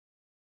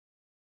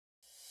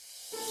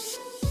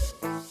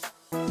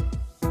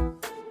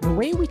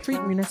way we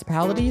treat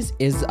municipalities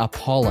is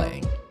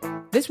appalling.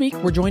 This week,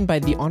 we're joined by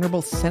the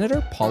Honorable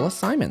Senator Paula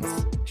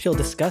Simons. She'll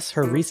discuss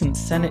her recent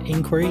Senate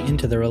inquiry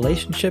into the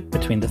relationship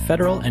between the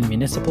federal and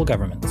municipal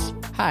governments.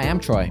 Hi, I'm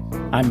Troy.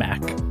 I'm Mac.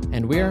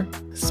 And we're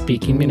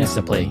Speaking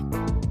Municipally.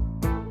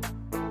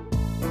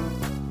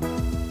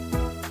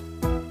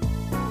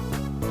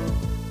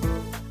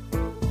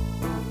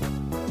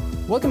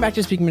 Welcome back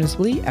to Speaking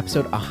Municipally,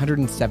 episode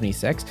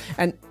 176.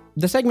 And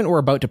the segment we're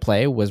about to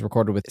play was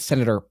recorded with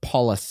Senator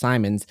Paula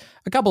Simons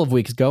a couple of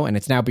weeks ago, and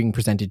it's now being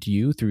presented to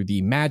you through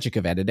the magic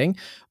of editing.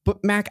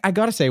 But Mac, I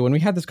gotta say, when we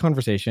had this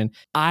conversation,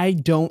 I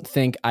don't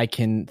think I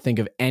can think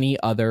of any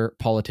other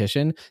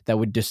politician that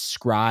would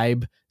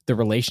describe the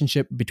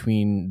relationship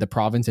between the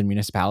province and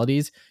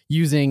municipalities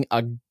using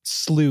a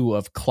slew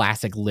of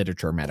classic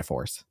literature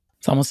metaphors.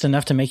 It's almost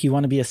enough to make you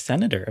want to be a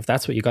senator if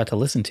that's what you got to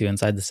listen to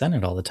inside the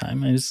Senate all the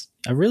time. It was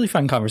a really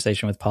fun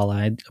conversation with Paula.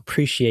 I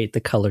appreciate the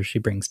color she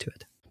brings to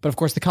it. But of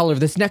course, the color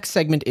of this next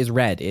segment is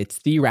red. It's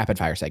the rapid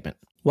fire segment.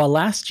 While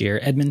last year,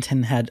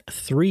 Edmonton had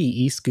 3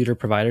 e-scooter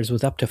providers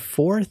with up to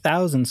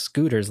 4,000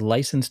 scooters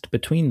licensed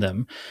between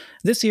them,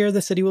 this year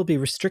the city will be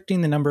restricting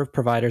the number of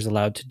providers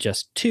allowed to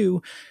just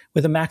 2,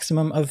 with a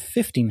maximum of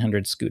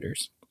 1,500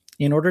 scooters.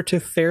 In order to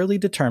fairly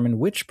determine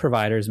which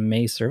providers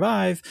may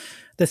survive,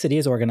 the city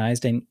has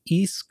organized an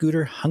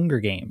e-scooter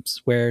Hunger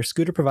Games, where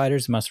scooter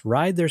providers must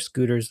ride their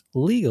scooters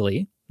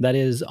legally, that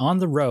is, on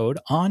the road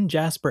on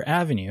Jasper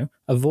Avenue,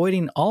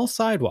 avoiding all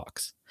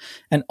sidewalks,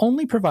 and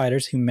only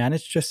providers who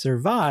manage to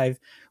survive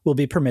will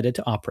be permitted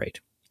to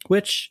operate,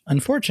 which,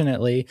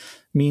 unfortunately,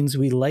 means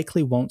we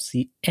likely won't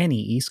see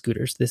any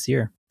e-scooters this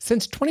year.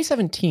 Since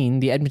 2017,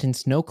 the Edmonton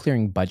snow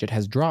clearing budget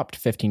has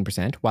dropped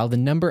 15%, while the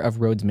number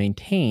of roads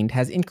maintained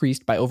has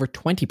increased by over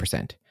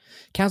 20%.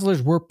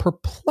 Councillors were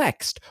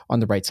perplexed on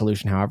the right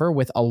solution, however,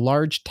 with a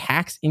large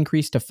tax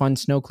increase to fund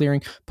snow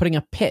clearing, putting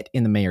a pit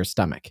in the mayor's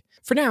stomach.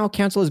 For now,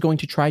 council is going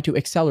to try to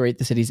accelerate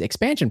the city's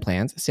expansion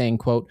plans, saying,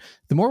 quote,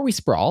 "The more we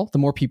sprawl, the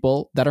more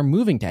people that are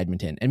moving to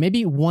Edmonton, and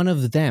maybe one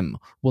of them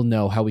will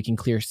know how we can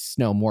clear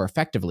snow more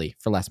effectively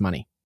for less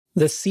money."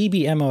 The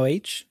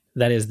CBMOH,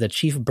 that is the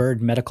Chief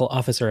Bird Medical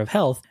Officer of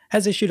Health,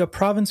 has issued a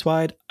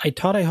province-wide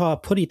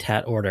Aitarehoa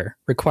Puritat order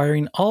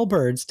requiring all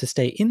birds to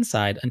stay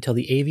inside until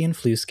the avian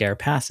flu scare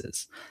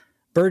passes.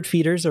 Bird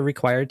feeders are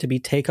required to be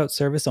takeout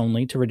service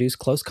only to reduce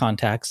close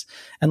contacts,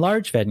 and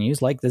large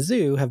venues like the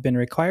zoo have been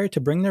required to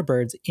bring their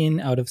birds in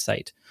out of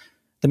sight.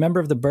 The member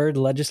of the Bird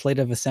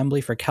Legislative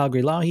Assembly for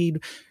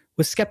Calgary-Lougheed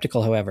was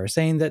skeptical, however,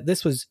 saying that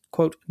this was,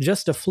 quote,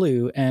 just a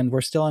flu and we're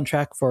still on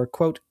track for,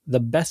 quote, the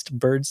best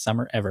bird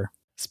summer ever.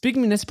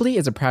 Speaking Municipally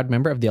is a proud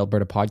member of the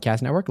Alberta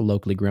Podcast Network,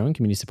 locally grown,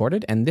 community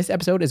supported, and this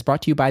episode is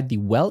brought to you by the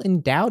Well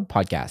Endowed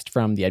podcast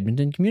from the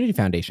Edmonton Community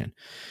Foundation.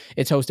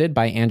 It's hosted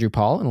by Andrew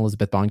Paul and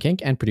Elizabeth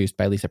Bonkink and produced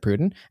by Lisa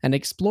Pruden, and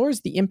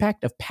explores the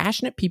impact of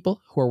passionate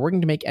people who are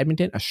working to make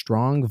Edmonton a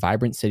strong,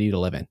 vibrant city to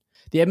live in.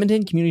 The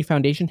Edmonton Community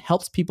Foundation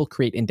helps people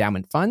create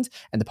endowment funds,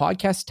 and the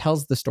podcast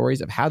tells the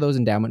stories of how those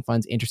endowment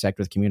funds intersect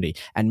with community.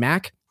 And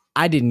Mac,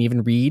 I didn't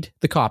even read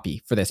the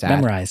copy for this ad.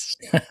 Memorized.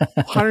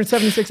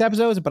 176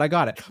 episodes, but I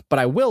got it. But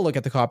I will look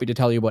at the copy to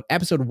tell you about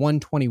episode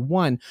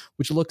 121,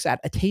 which looks at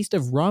a taste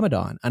of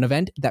Ramadan, an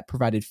event that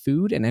provided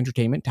food and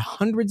entertainment to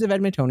hundreds of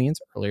Edmontonians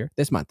earlier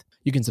this month.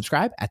 You can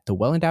subscribe at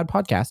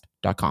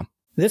thewellendowedpodcast.com.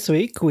 This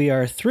week, we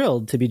are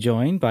thrilled to be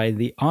joined by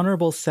the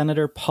Honorable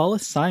Senator Paula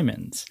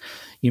Simons.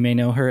 You may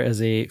know her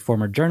as a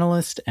former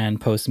journalist and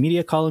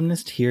post-media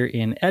columnist here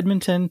in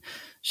Edmonton.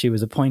 She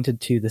was appointed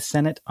to the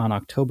Senate on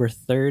October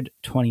 3rd,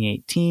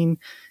 2018.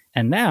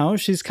 And now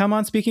she's come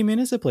on Speaking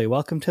Municipally.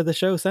 Welcome to the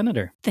show,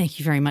 Senator. Thank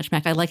you very much,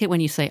 Mac. I like it when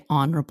you say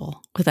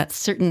honorable, with that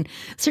certain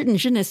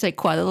je ne sais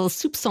quoi, a little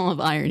soupçon of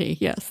irony.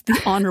 Yes, the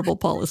Honorable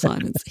Paula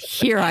Simons.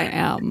 Here I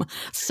am.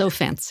 So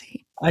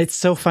fancy. It's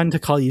so fun to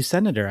call you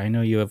Senator. I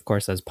know you, of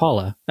course, as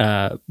Paula,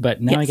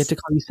 but now I get to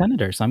call you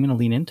Senator, so I'm going to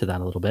lean into that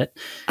a little bit.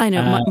 I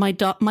know. My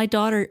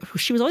daughter,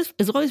 she was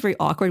always very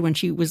awkward when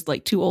she was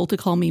like too old to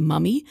call me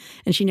Mummy,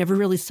 and she never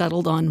really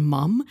settled on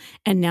Mum,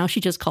 and now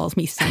she just calls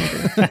me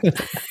Senator.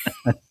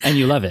 And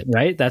you love it,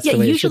 right? That's the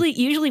way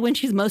usually when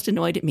she's most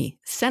annoyed at me,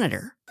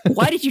 Senator.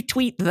 Why did you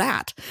tweet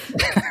that?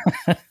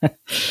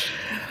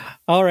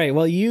 All right.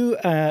 Well, you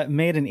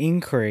made an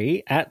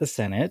inquiry at the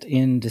Senate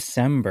in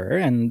December,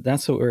 and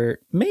that's what we're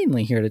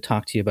mainly here to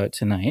talk to you about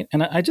tonight.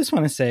 And I just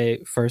want to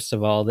say, first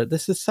of all, that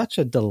this is such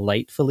a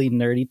delightfully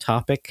nerdy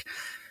topic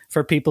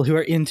for people who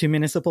are into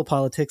municipal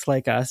politics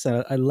like us.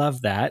 I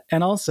love that.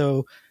 And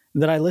also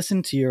that I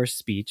listened to your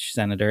speech,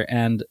 Senator,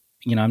 and,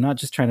 you know, I'm not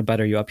just trying to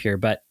butter you up here,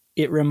 but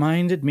it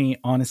reminded me,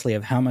 honestly,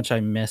 of how much I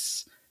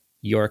miss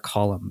your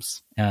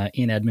columns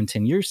in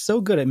Edmonton. You're so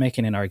good at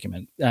making an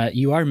argument.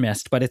 You are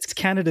missed, but it's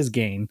Canada's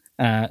gain.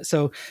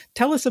 So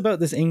tell us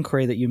about this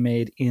inquiry that you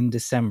made in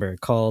December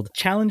called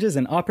Challenges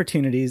and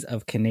Opportunities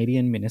of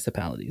Canadian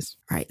Municipalities.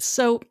 All right.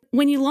 So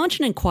when you launch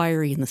an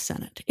inquiry in the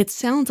Senate, it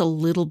sounds a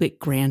little bit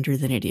grander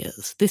than it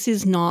is. This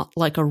is not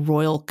like a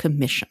royal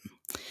commission.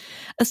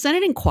 A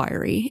Senate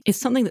inquiry is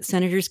something that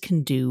senators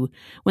can do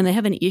when they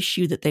have an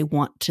issue that they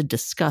want to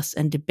discuss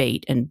and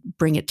debate and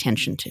bring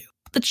attention to.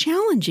 The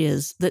challenge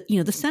is that,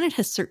 the Senate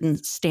has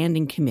certain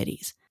standing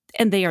committees,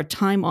 and they are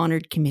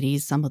time-honored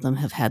committees. Some of them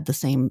have had the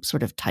same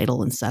sort of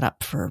title and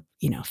setup for,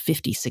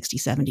 50, 60,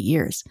 70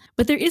 years.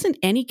 But there isn't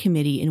any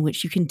committee in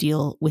which you can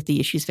deal with the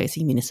issues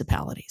facing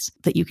municipalities,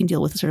 that you can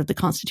deal with sort of the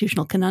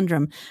constitutional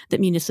conundrum that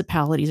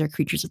municipalities are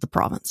creatures of the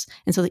province.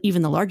 And so that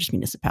even the largest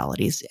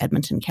municipalities,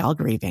 Edmonton,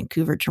 Calgary,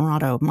 Vancouver,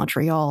 Toronto,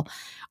 Montreal,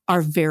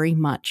 are very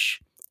much,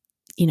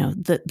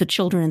 the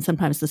children and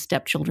sometimes the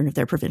stepchildren of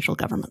their provincial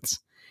governments.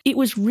 It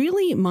was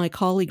really my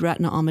colleague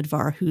Ratna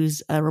Ahmedvar,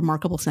 who's a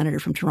remarkable senator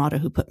from Toronto,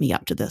 who put me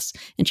up to this.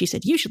 And she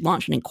said, you should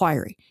launch an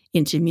inquiry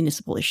into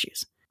municipal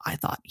issues. I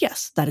thought,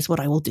 yes, that is what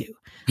I will do.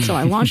 So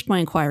I launched my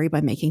inquiry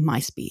by making my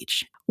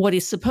speech. What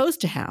is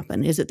supposed to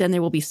happen is that then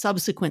there will be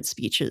subsequent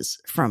speeches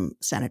from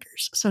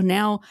senators. So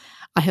now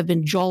I have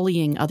been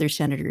jollying other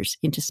senators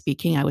into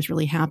speaking. I was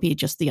really happy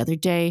just the other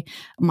day.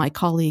 My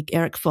colleague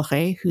Eric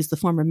Forêt, who's the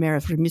former mayor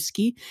of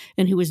Rimouski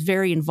and who was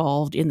very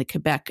involved in the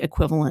Quebec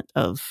equivalent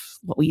of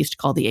what we used to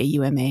call the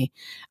AUMA,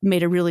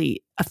 made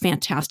a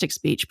fantastic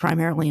speech,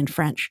 primarily in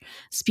French,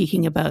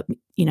 speaking about,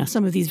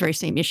 some of these very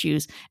same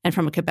issues. And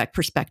from a Quebec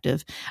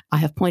perspective, I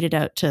have pointed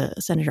out to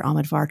Senator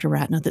Ahmedvar, to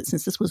Ratna, that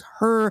since this was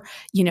her,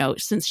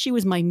 since she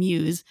was my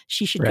muse,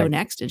 she should go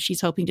next. And she's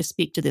hoping to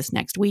speak to this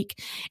next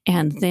week.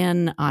 And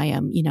then I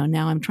am,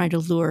 now I'm trying to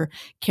lure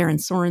Karen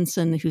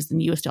Sorensen, who's the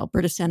newest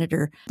Alberta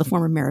senator, the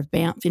former mayor of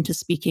Banff, into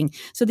speaking.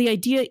 So the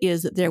idea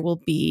is that there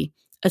will be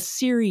a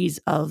series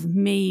of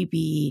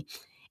maybe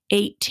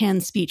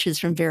 8-10 speeches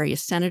from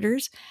various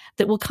senators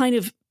that will kind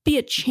of be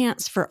a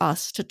chance for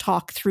us to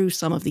talk through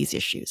some of these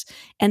issues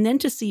and then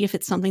to see if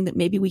it's something that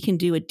maybe we can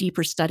do a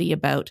deeper study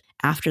about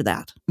after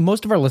that.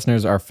 Most of our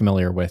listeners are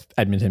familiar with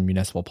Edmonton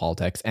municipal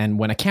politics, and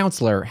when a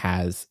councillor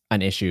has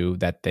an issue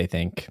that they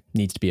think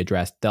needs to be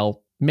addressed,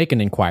 they'll make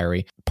an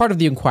inquiry. Part of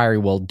the inquiry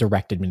will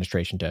direct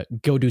administration to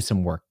go do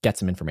some work, get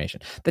some information.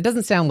 That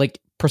doesn't sound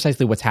like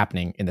precisely what's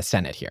happening in the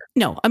Senate here.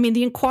 No, I mean,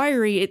 the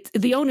inquiry,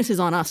 the onus is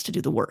on us to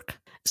do the work.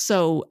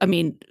 So, I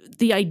mean,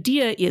 the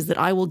idea is that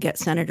I will get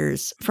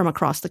senators from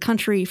across the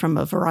country, from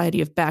a variety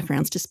of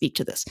backgrounds, to speak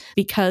to this,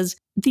 because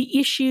the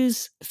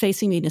issues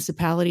facing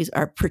municipalities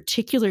are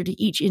particular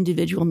to each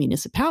individual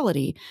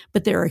municipality,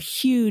 but there are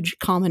huge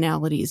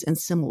commonalities and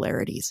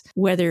similarities.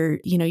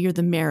 Whether, you're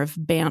the mayor of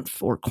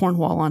Banff or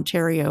Cornwall,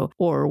 Ontario,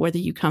 or whether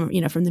you come,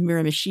 from the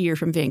Miramichi or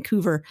from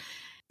Vancouver,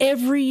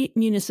 every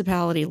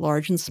municipality,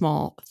 large and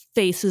small,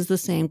 faces the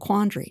same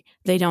quandary.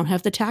 They don't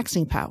have the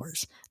taxing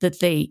powers that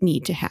they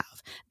need to have.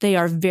 They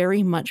are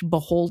very much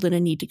beholden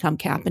and need to come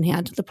cap in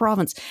hand to the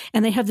province.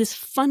 And they have this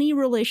funny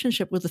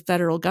relationship with the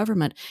federal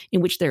government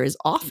in which there is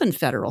often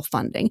federal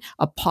funding,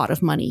 a pot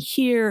of money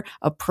here,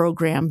 a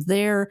program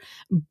there,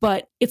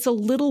 but it's a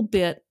little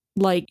bit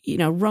like,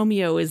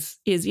 Romeo is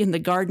in the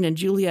garden and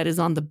Juliet is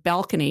on the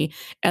balcony,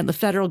 and the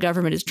federal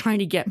government is trying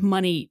to get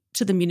money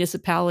to the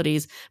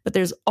municipalities, but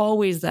there's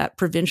always that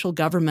provincial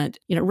government,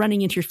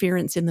 running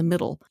interference in the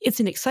middle. It's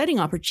an exciting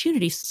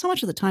opportunity. So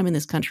much of the time in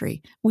this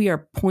country, we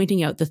are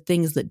pointing out the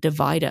things that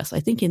divide us.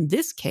 I think in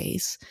this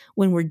case,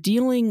 when we're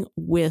dealing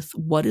with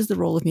what is the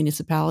role of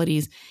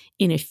municipalities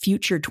in a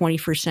future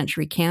 21st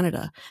century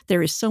Canada,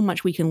 there is so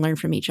much we can learn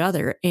from each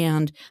other.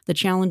 And the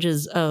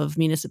challenges of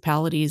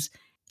municipalities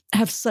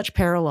have such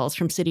parallels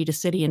from city to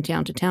city and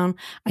town to town.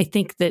 I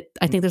think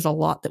there's a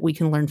lot that we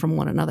can learn from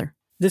one another.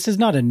 This is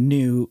not a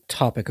new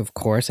topic, of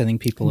course. I think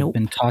people have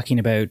been talking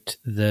about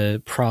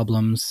the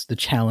problems, the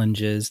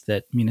challenges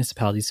that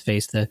municipalities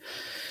face, the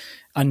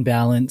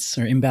unbalance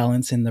or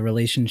imbalance in the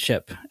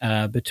relationship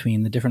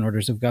between the different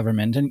orders of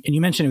government. And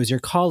you mentioned it was your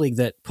colleague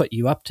that put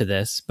you up to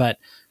this, but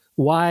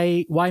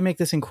why make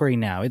this inquiry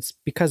now? It's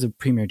because of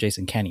Premier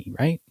Jason Kenney,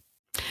 right?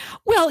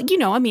 Well,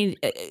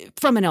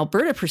 from an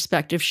Alberta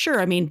perspective,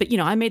 sure. But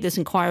I made this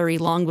inquiry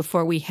long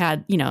before we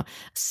had,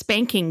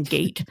 spanking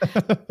gate.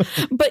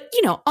 But,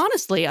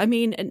 honestly,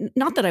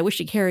 not that I wish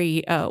to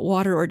carry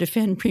water or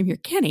defend Premier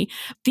Kenney.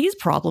 These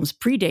problems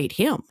predate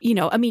him.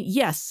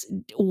 Yes,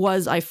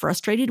 was I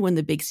frustrated when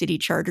the big city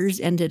charters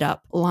ended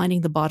up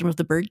lining the bottom of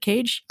the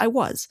birdcage? I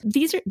was.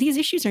 These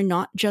issues are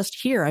not just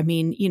here.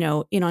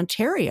 In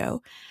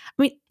Ontario,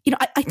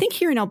 I think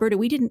here in Alberta,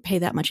 we didn't pay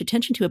that much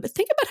attention to it, but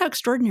think about how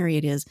extraordinary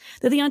it is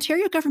that the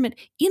Ontario government,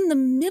 in the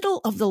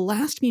middle of the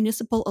last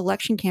municipal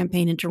election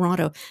campaign in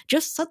Toronto,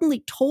 just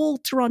suddenly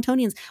told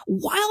Torontonians,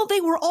 while they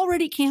were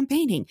already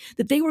campaigning,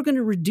 that they were going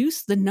to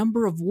reduce the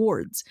number of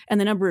wards and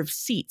the number of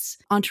seats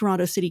on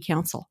Toronto City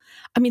Council.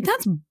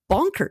 That's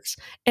bonkers.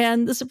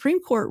 And the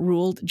Supreme Court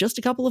ruled just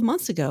a couple of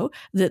months ago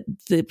that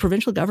the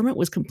provincial government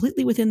was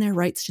completely within their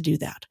rights to do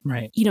that.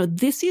 Right.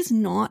 This is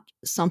not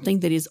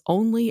something that is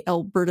only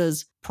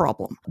Alberta's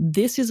problem.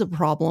 This is a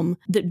problem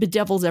that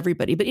bedevils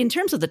everybody. But in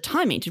terms of the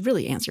timing, to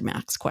really answer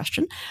Mac's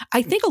question,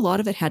 I think a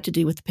lot of it had to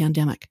do with the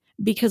pandemic.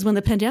 Because when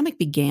the pandemic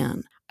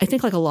began, I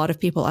think like a lot of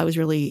people, I was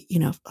really,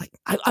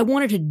 I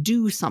wanted to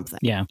do something.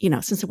 Yeah.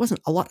 Since there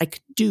wasn't a lot I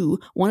could do,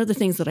 one of the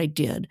things that I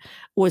did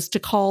was to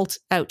call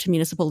out to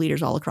municipal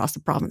leaders all across the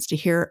province to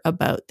hear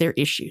about their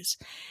issues.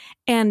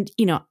 And,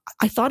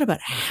 I thought about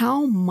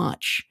how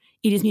much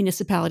it is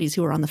municipalities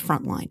who are on the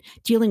front line,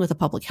 dealing with a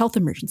public health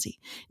emergency,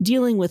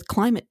 dealing with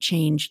climate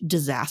change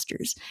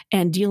disasters,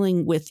 and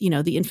dealing with,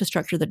 the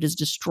infrastructure that is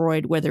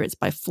destroyed, whether it's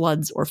by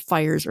floods or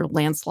fires or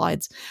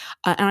landslides.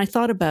 And I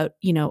thought about,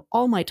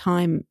 all my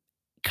time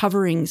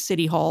covering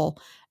City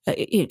Hall,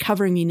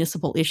 covering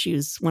municipal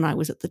issues when I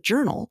was at the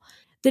Journal,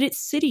 that it's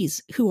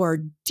cities who are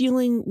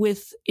dealing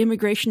with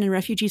immigration and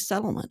refugee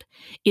settlement.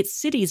 It's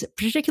cities,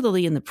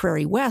 particularly in the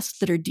Prairie West,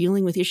 that are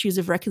dealing with issues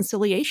of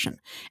reconciliation.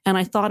 And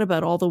I thought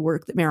about all the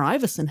work that Mayor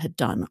Iveson had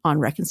done on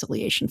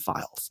reconciliation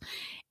files.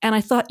 And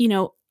I thought,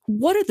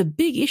 what are the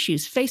big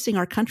issues facing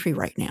our country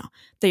right now?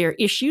 They are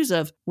issues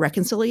of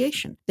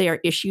reconciliation. They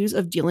are issues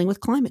of dealing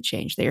with climate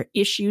change. They are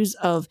issues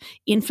of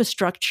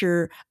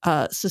infrastructure,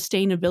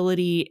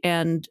 sustainability,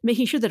 and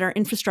making sure that our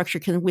infrastructure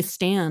can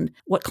withstand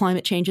what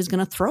climate change is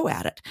going to throw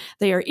at it.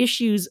 They are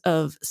issues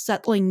of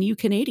settling new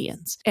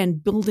Canadians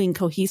and building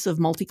cohesive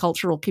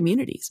multicultural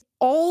communities.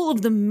 All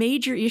of the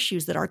major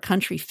issues that our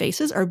country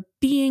faces are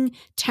being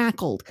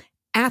tackled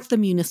at the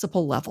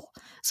municipal level.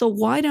 So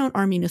why don't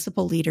our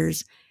municipal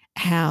leaders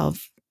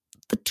have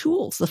the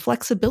tools, the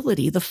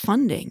flexibility, the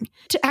funding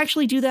to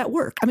actually do that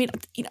work? I mean,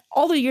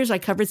 all the years I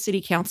covered city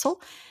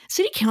council,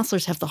 city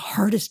councilors have the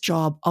hardest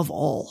job of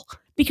all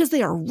because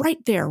they are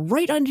right there,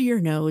 right under your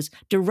nose,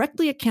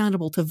 directly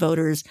accountable to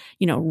voters,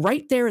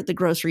 right there at the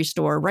grocery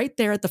store, right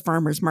there at the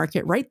farmer's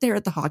market, right there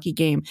at the hockey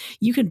game.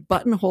 You can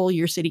buttonhole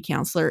your city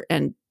councilor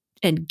and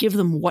give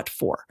them what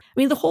for? I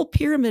mean, the whole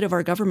pyramid of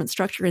our government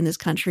structure in this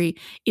country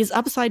is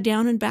upside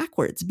down and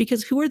backwards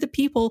because who are the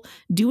people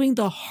doing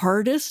the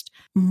hardest,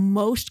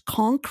 most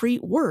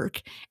concrete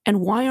work?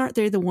 And why aren't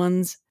they the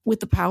ones with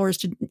the powers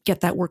to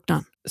get that work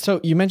done? So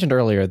you mentioned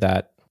earlier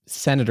that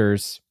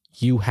senators,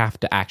 you have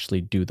to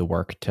actually do the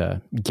work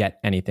to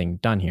get anything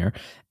done here.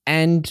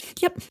 And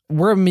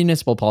we're a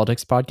municipal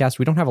politics podcast.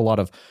 We don't have a lot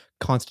of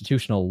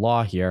constitutional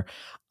law here.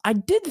 I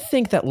did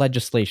think that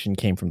legislation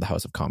came from the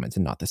House of Commons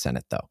and not the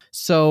Senate, though.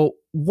 So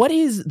what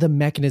is the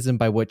mechanism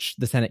by which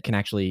the Senate can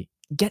actually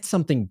get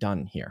something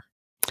done here?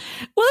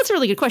 Well, that's a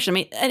really good question. I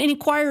mean, an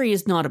inquiry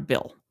is not a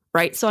bill,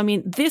 right? So, I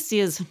mean, this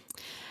is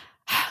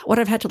what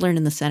I've had to learn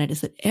in the Senate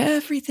is that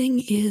everything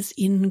is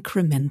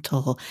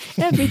incremental.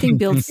 Everything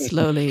builds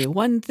slowly,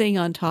 one thing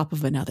on top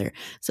of another.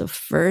 So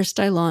first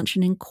I launch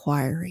an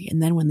inquiry.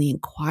 And then when the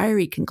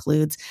inquiry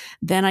concludes,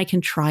 then I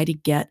can try to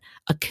get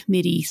a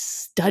committee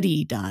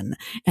study done.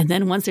 And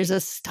then once there's a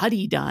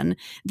study done,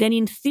 then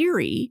in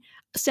theory,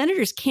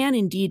 senators can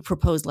indeed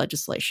propose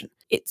legislation.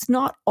 It's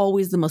not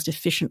always the most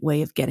efficient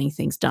way of getting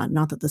things done.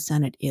 Not that the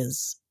Senate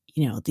is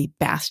the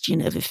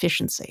bastion of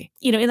efficiency.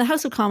 In the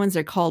House of Commons,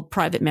 they're called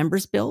private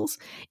members' bills.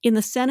 In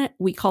the Senate,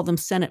 we call them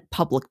Senate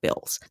public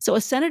bills. So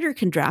a senator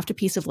can draft a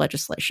piece of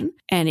legislation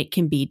and it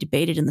can be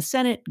debated in the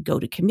Senate, go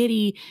to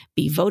committee,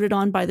 be voted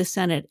on by the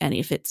Senate. And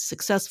if it's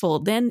successful,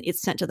 then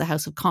it's sent to the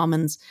House of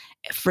Commons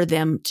for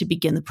them to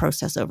begin the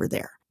process over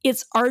there.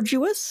 It's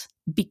arduous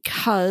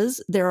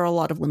because there are a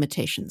lot of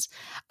limitations.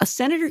 A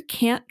senator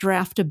can't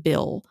draft a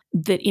bill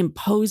that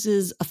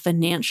imposes a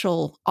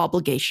financial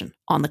obligation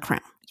on the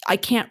Crown. I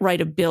can't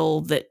write a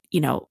bill that,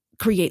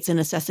 creates a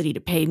necessity to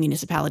pay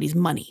municipalities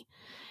money.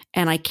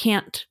 And I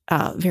can't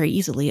very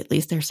easily, at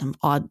least there's some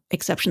odd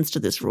exceptions to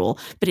this rule,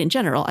 but in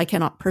general, I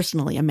cannot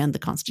personally amend the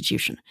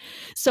Constitution.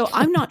 So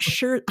I'm not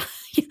sure,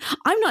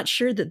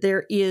 that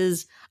there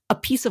is a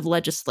piece of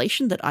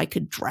legislation that I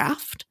could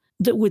draft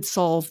that would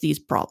solve these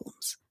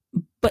problems.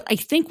 But I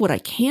think what I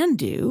can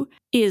do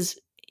is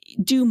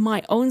do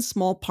my own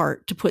small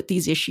part to put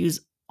these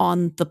issues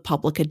on the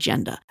public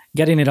agenda.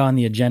 Getting it on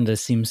the agenda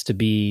seems to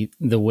be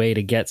the way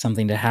to get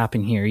something to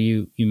happen here.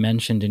 You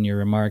mentioned in your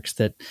remarks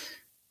that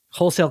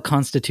wholesale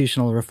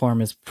constitutional reform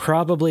is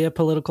probably a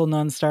political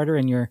non-starter,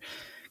 and your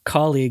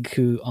colleague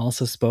who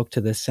also spoke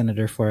to this,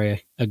 Senator Faure,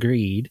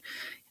 agreed.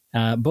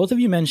 Both of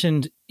you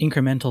mentioned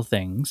incremental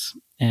things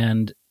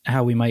and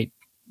how we might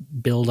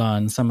build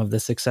on some of the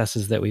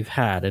successes that we've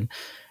had. And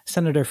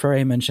Senator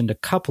Faure mentioned a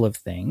couple of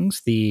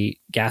things, the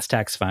gas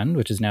tax fund,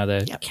 which is now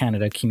the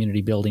Canada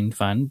Community Building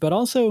Fund, but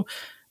also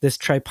this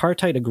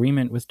tripartite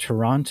agreement with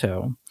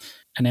Toronto,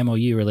 an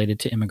MOU related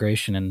to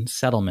immigration and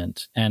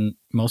settlement. And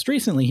most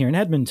recently here in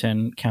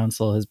Edmonton,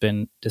 Council has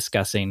been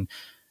discussing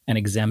an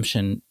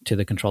exemption to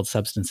the Controlled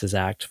Substances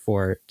Act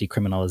for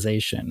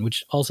decriminalization,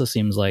 which also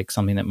seems like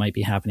something that might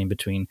be happening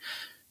between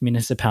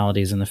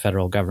municipalities and the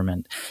federal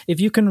government.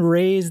 If you can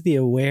raise the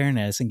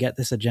awareness and get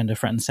this agenda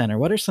front and center,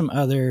 what are some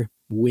other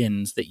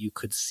wins that you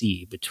could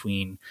see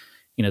between,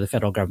 the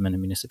federal government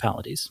and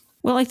municipalities?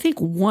 Well, I think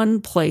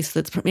one place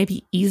that's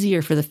maybe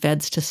easier for the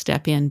feds to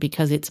step in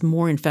because it's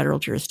more in federal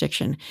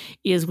jurisdiction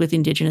is with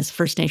Indigenous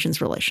First Nations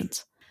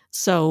relations.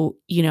 So,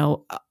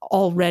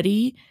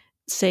 already,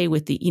 say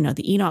with the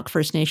Enoch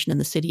First Nation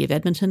and the city of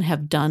Edmonton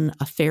have done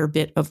a fair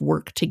bit of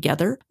work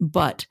together,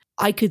 but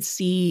I could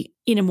see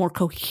in a more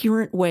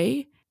coherent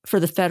way for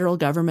the federal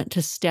government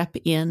to step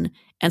in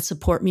and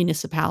support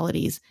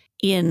municipalities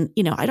in,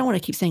 I don't want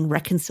to keep saying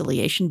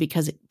reconciliation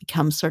because it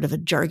becomes sort of a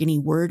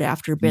jargony word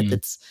after a bit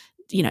that's,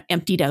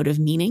 emptied out of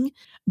meaning,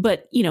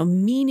 but,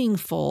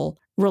 meaningful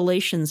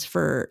relations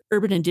for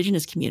urban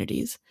Indigenous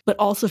communities, but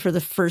also for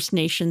the First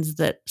Nations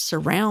that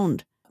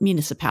surround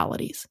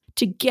municipalities,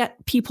 to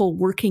get people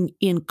working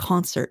in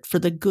concert for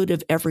the good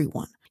of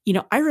everyone.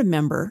 I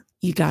remember,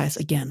 you guys,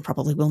 again,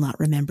 probably will not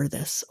remember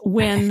this,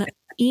 when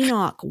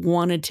Enoch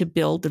wanted to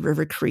build the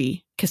River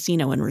Cree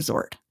Casino and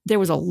Resort. There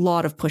was a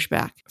lot of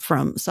pushback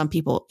from some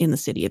people in the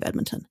city of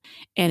Edmonton.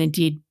 And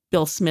indeed,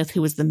 Bill Smith,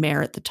 who was the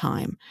mayor at the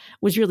time,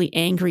 was really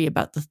angry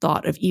about the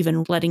thought of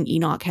even letting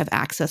Enoch have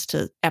access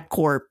to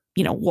EPCOR,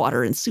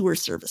 water and sewer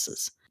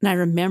services. And I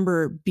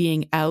remember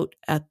being out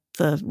at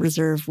the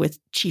reserve with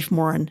Chief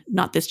Morin,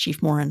 not this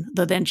Chief Morin,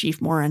 the then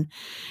Chief Morin,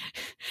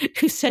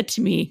 who said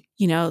to me,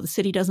 the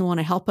city doesn't want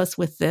to help us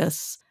with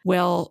this.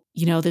 Well,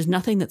 there's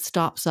nothing that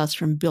stops us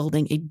from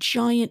building a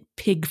giant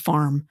pig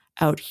farm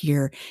out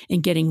here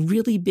and getting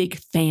really big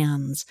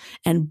fans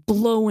and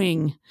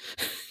blowing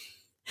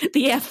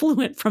the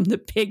effluent from the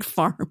pig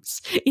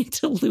farms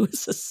into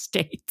Lewis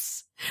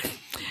Estates.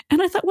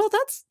 And I thought, well,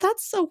 that's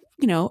so,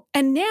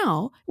 and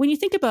now when you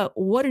think about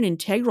what an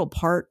integral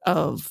part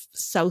of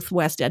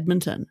Southwest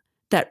Edmonton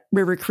that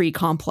River Cree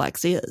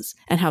complex is,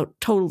 and how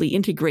totally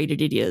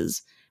integrated it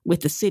is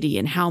with the city,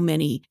 and how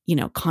many,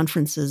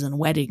 conferences and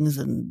weddings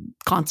and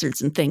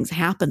concerts and things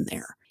happen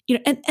there.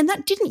 And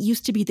that didn't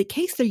used to be the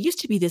case. There used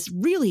to be this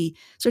really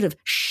sort of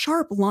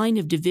sharp line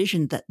of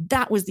division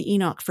that was the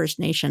Enoch First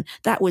Nation,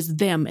 that was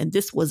them, and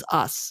this was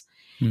us.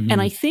 Mm-hmm.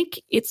 And I think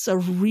it's a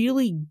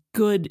really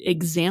good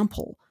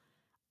example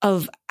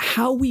of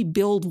how we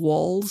build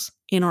walls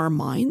in our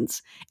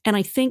minds. And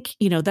I think,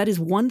 that is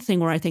one thing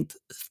where I think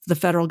the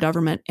federal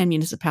government and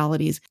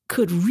municipalities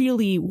could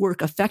really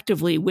work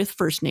effectively with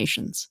First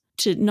Nations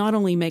to not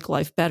only make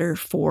life better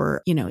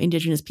for,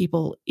 Indigenous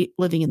people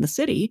living in the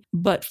city,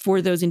 but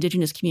for those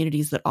Indigenous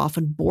communities that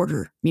often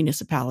border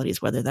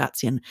municipalities, whether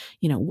that's in,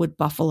 Wood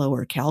Buffalo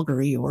or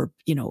Calgary or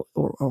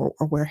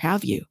where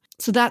have you.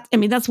 So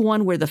that's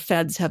one where the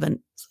feds have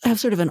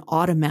sort of an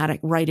automatic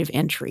right of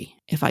entry,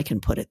 if I can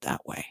put it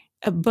that way.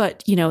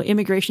 But,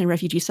 immigration and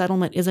refugee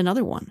settlement is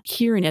another one.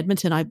 Here in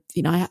Edmonton, I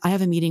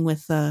have a meeting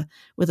with the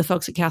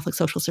folks at Catholic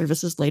Social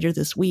Services later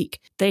this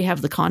week. They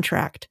have the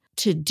contract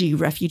to do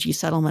refugee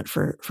settlement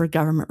for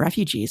government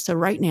refugees. So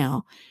right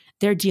now,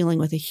 they're dealing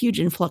with a huge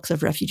influx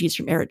of refugees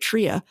from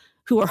Eritrea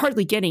who are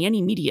hardly getting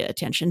any media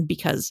attention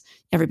because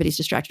everybody's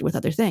distracted with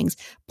other things.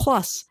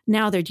 Plus,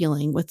 now they're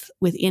dealing with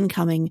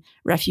incoming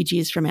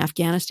refugees from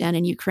Afghanistan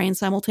and Ukraine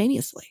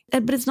simultaneously.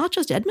 But it's not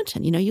just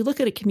Edmonton. You look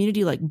at a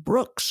community like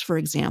Brooks, for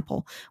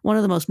example, one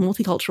of the most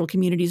multicultural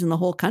communities in the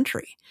whole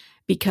country,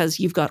 because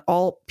you've got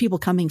all people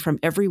coming from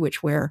every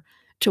which where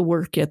to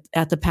work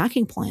at the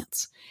packing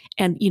plants.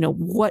 And,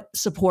 what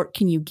support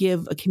can you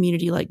give a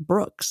community like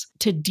Brooks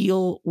to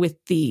deal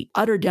with the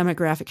utter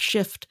demographic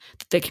shift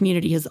that the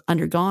community has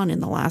undergone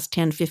in the last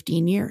 10,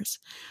 15 years?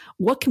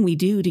 What can we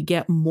do to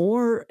get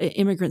more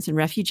immigrants and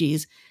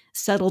refugees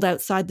settled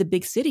outside the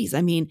big cities?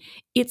 I mean,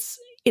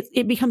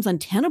 it becomes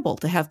untenable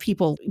to have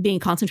people being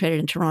concentrated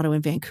in Toronto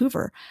and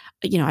Vancouver.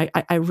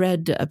 I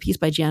read a piece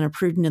by Jana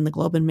Pruden in the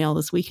Globe and Mail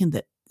this weekend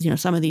that,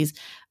 some of these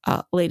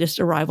latest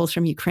arrivals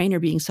from Ukraine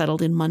are being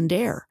settled in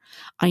Mundare.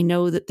 I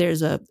know that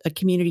there's a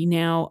community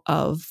now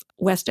of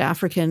West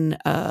African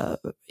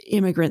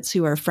immigrants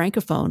who are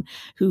Francophone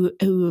who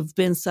have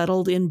been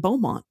settled in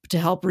Beaumont to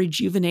help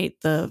rejuvenate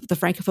the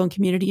Francophone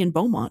community in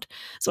Beaumont.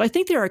 So I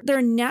think there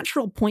are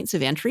natural points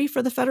of entry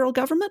for the federal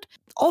government.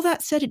 All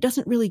that said, it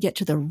doesn't really get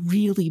to the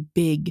really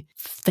big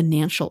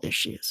financial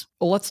issues.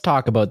 Well, let's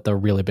talk about the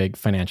really big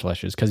financial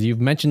issues, because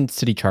you've mentioned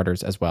city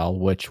charters as well,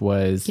 which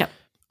was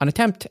an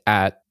attempt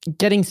at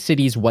getting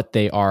cities what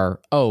they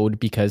are owed,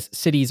 because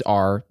cities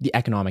are the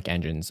economic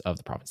engines of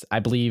the province. I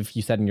believe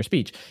you said in your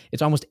speech,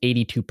 it's almost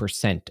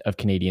 82% of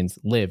Canadians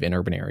live in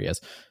urban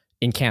areas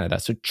in Canada.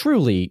 So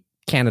truly,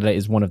 Canada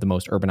is one of the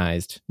most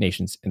urbanized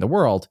nations in the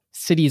world.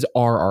 Cities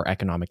are our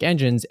economic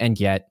engines, and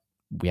yet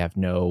we have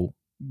no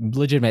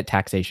legitimate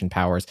taxation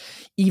powers.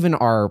 Even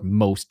our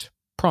most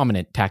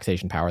prominent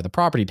taxation power, the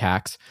property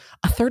tax,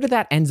 a third of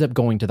that ends up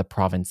going to the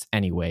province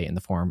anyway in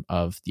the form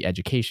of the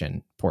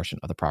education portion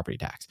of the property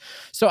tax.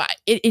 So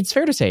it's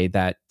fair to say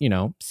that,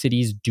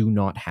 cities do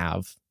not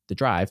have the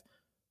drive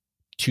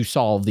to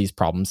solve these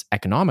problems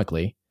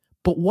economically.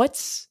 But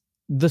what's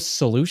the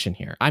solution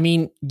here? I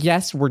mean,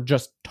 yes, we're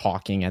just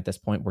talking at this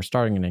point. We're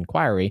starting an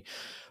inquiry.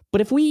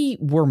 But if we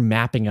were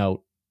mapping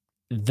out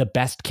the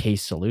best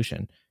case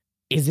solution,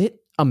 is it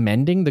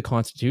amending the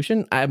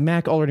Constitution?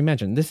 Mac already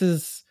mentioned this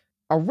is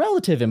a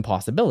relative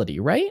impossibility,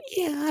 right?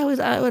 Yeah,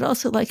 I would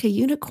also like a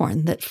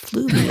unicorn that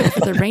flew me over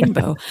the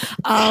rainbow.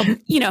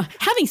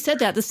 Having said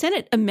that, the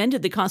Senate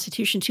amended the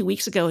Constitution 2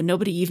 weeks ago and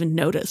nobody even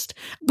noticed.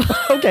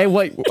 Okay,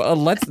 wait,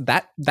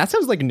 that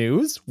sounds like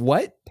news.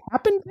 What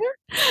happened there?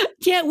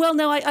 Yeah, well,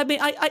 no,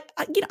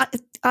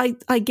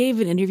 I gave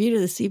an interview to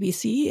the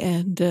CBC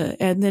and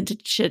then to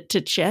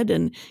Ched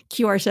and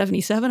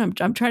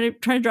QR77. I'm trying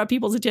to draw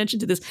people's attention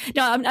to this.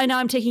 Now I know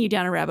I'm taking you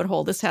down a rabbit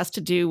hole. This has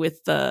to do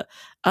with the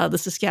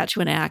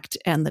Saskatchewan Act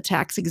and the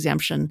tax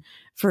exemption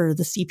for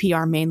the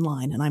CPR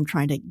mainline, and I'm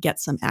trying to get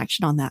some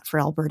action on that for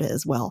Alberta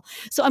as well.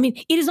 So, I mean,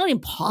 it is not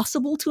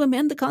impossible to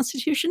amend the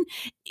Constitution.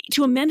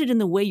 To amend it in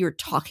the way you're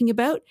talking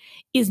about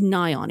is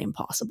nigh on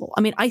impossible.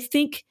 I mean, I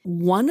think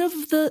one of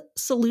the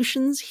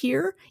solutions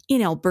here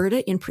in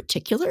Alberta in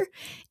particular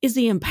is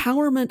the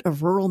empowerment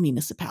of rural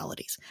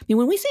municipalities. I mean,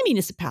 when we say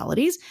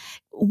municipalities,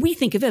 we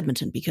think of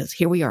Edmonton because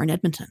here we are in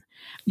Edmonton.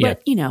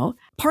 But,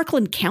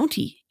 Parkland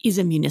County is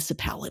a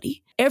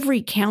municipality.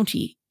 Every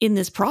county in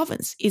this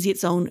province is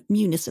its own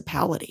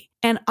municipality.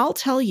 And I'll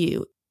tell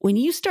you, when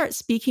you start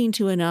speaking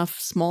to enough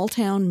small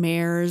town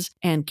mayors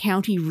and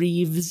county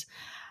reeves,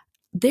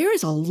 there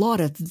is a lot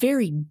of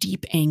very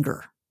deep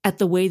anger at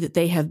the way that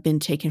they have been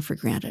taken for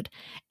granted,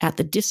 at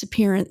the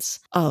disappearance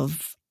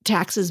of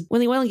taxes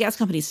when the oil and gas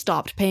companies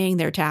stopped paying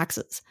their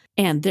taxes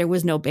and there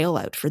was no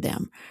bailout for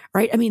them,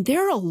 right? I mean,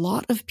 there are a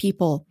lot of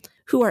people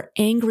who are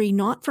angry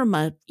not from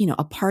a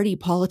party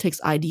politics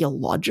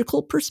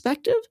ideological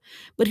perspective,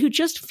 but who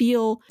just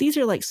feel these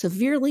are like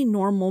severely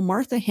normal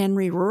Martha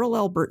Henry rural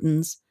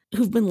Albertans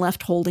who've been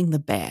left holding the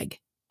bag.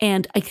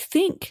 And I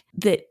think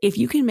that if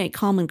you can make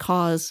common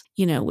cause,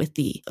 with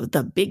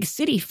the big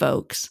city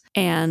folks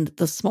and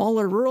the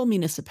smaller rural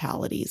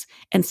municipalities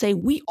and say,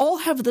 we all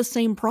have the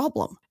same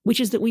problem,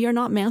 which is that we are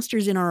not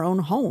masters in our own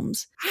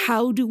homes.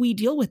 How do we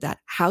deal with that?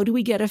 How do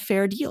we get a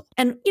fair deal?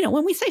 And,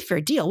 when we say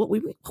fair deal,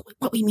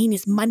 what we mean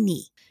is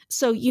money.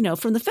 So,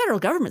 from the federal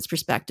government's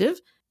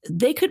perspective,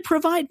 they could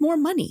provide more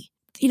money.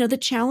 The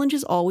challenge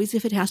is always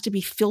if it has to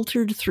be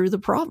filtered through the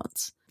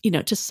province,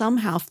 to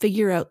somehow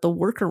figure out the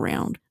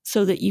workaround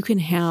so that you can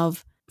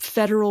have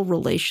federal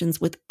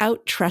relations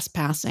without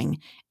trespassing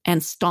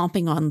and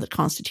stomping on the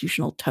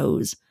constitutional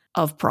toes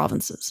of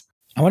provinces.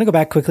 I want to go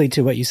back quickly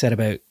to what you said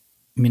about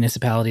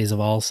municipalities of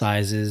all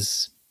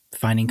sizes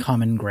finding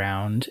common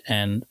ground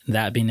and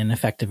that being an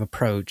effective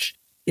approach.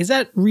 Is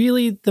that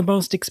really the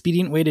most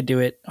expedient way to do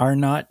it? Are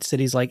not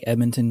cities like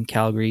Edmonton,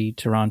 Calgary,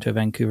 Toronto,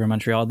 Vancouver,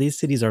 Montreal, these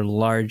cities are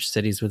large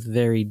cities with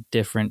very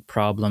different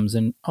problems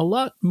and a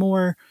lot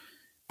more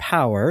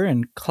power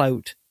and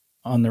clout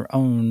on their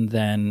own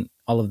than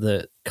all of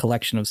the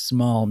collection of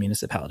small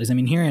municipalities. I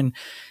mean, here in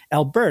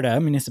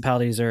Alberta,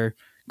 municipalities are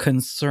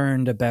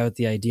concerned about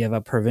the idea of a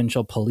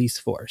provincial police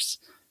force.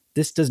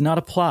 This does not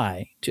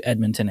apply to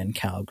Edmonton and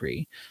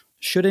Calgary.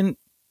 Shouldn't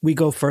we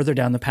go further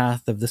down the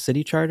path of the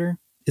city charter?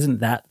 Isn't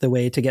that the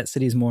way to get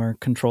cities more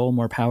control,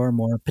 more power,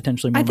 more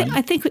potentially more money?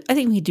 I think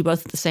we do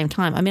both at the same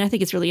time. I mean, I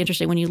think it's really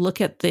interesting when you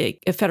look at the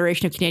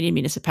Federation of Canadian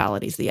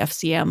Municipalities, the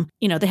FCM,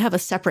 they have a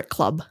separate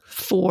club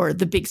for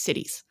the big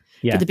cities.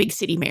 For the big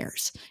city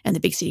mayors. And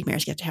the big city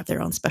mayors get to have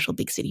their own special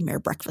big city mayor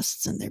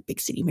breakfasts and their big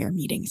city mayor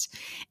meetings.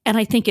 And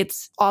I think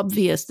it's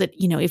obvious that,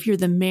 if you're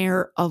the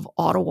mayor of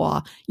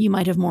Ottawa, you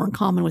might have more in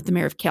common with the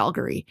mayor of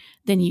Calgary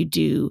than you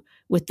do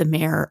with the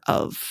mayor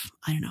of,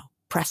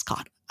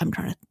 Prescott. I'm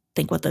trying to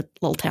think what the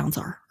little towns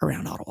are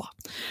around Ottawa.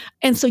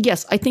 And so,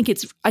 yes, I think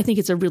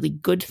it's a really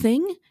good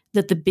thing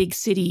that the big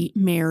city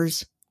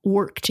mayors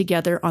work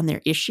together on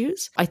their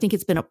issues. I think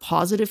it's been a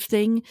positive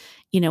thing,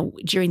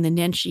 during the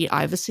Nenshi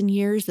Iveson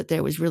years that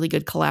there was really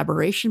good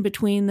collaboration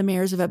between the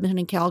mayors of Edmonton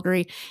and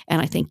Calgary.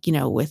 And I think,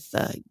 with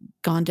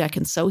Gondek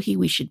and Sohi,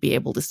 we should be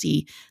able to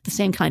see the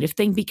same kind of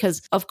thing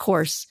because, of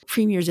course,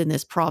 premiers in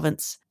this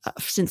province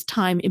since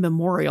time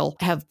immemorial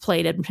have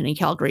played Edmonton and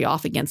Calgary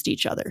off against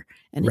each other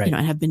and, right.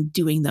 And have been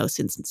doing those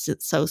since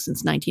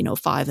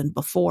 1905 and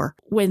before.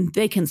 When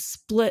they can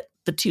split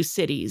the two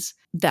cities,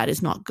 that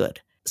is not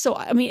good. So,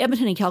 I mean,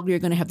 Edmonton and Calgary are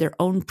going to have their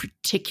own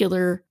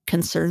particular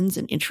concerns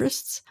and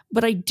interests,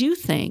 but I do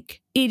think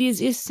it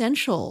is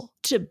essential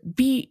to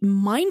be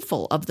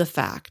mindful of the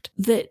fact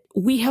that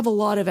we have a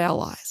lot of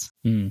allies.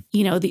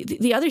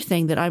 The other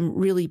thing that I'm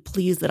really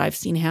pleased that I've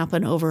seen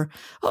happen over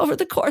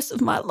the course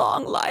of my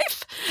long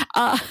life,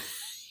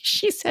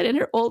 she said in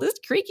her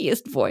oldest,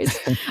 creakiest voice,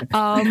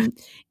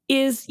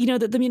 is,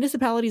 that the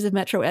municipalities of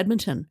Metro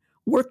Edmonton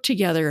work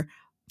together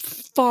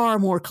far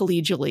more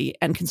collegially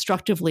and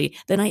constructively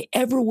than I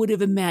ever would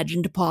have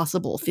imagined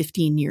possible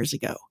 15 years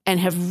ago, and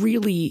have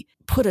really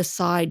put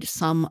aside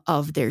some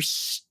of their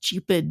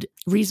stupid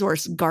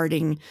resource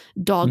guarding,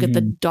 dog at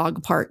the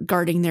dog park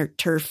guarding their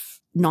turf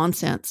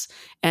nonsense,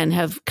 and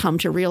have come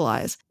to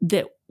realize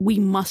that we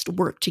must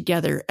work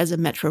together as a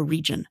metro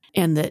region,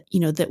 and that,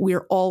 that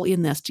we're all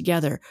in this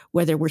together,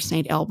 whether we're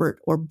St. Albert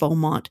or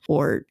Beaumont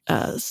or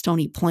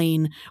Stony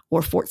Plain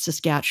or Fort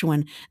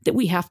Saskatchewan, that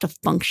we have to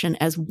function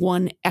as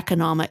one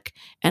economic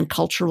and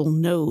cultural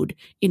node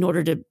in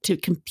order to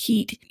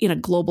compete in a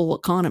global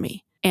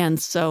economy. And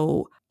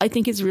so I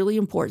think it's really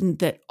important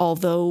that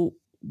although,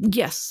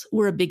 yes,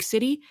 we're a big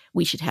city,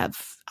 we should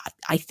have,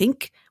 I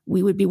think,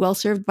 we would be well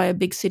served by a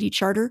big city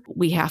charter.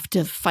 We have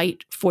to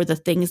fight for the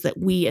things that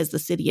we as the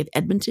city of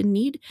Edmonton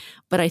need.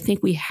 But I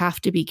think we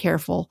have to be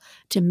careful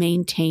to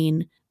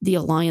maintain the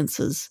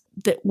alliances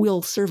that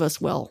will serve us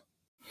well.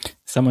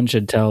 Someone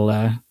should tell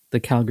the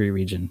Calgary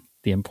region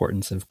the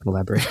importance of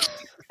collaboration.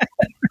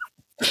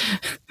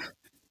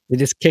 They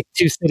just kicked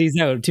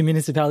two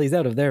municipalities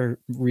out of their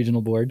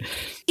regional board.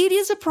 It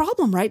is a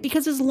problem, right?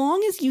 Because as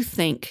long as you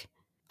think,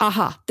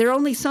 there are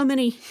only so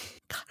many,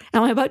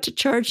 am I about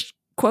to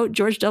quote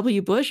George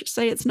W. Bush,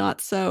 say it's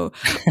not so.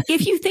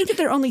 If you think that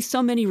there are only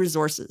so many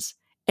resources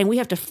and we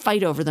have to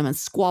fight over them and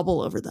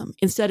squabble over them,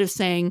 instead of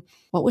saying,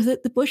 what was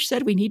it that Bush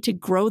said? We need to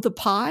grow the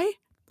pie.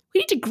 We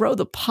need to grow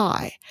the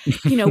pie.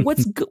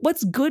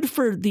 What's good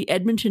for the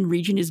Edmonton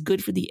region is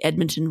good for the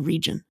Edmonton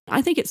region.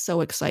 I think it's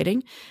so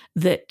exciting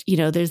that,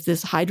 there's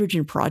this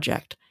hydrogen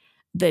project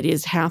that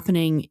is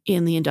happening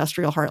in the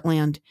industrial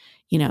heartland,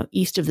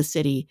 east of the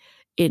city,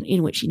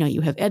 in which,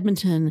 you have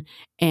Edmonton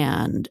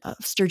and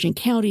Sturgeon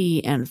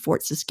County and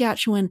Fort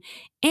Saskatchewan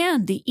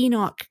and the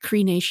Enoch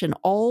Cree Nation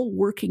all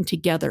working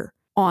together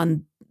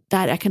on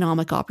that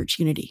economic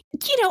opportunity.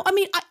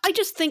 I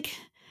just think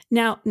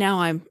now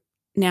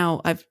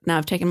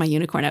I've taken my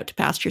unicorn out to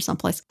pasture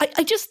someplace.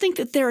 I just think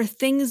that there are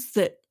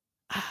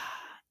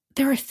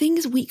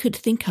things we could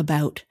think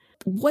about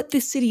what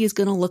this city is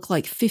going to look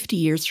like 50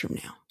 years from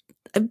now.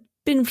 I've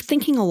been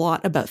thinking a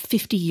lot about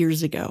 50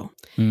 years ago.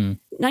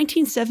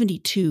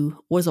 1972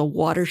 was a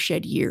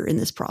watershed year in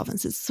this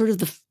province. It's sort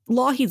of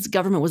Lougheed's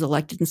government was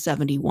elected in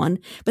 71,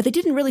 but they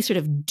didn't really sort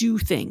of do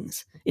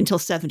things until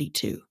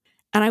 72.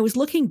 And I was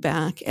looking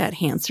back at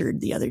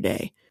Hansard the other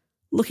day,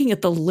 looking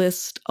at the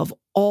list of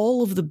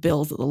all of the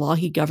bills that the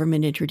Lougheed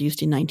government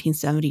introduced in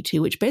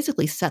 1972, which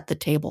basically set the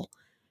table.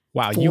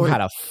 Wow, you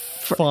had a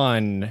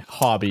fun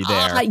hobby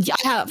there. I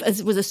have.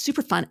 It was a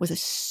super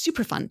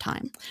fun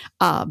time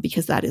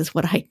because that is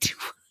what I do.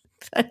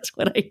 That's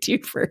what I do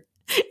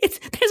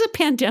there's a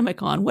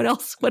pandemic on. What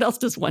else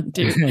does one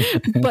do?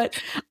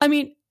 But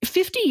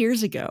 50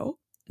 years ago,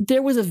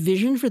 there was a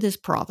vision for this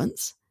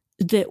province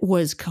that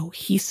was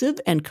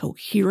cohesive and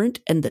coherent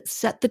and that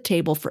set the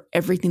table for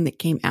everything that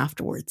came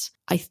afterwards.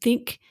 I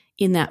think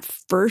in that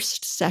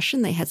first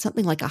session, they had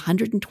something like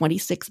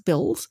 126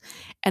 bills,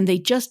 and they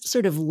just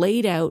sort of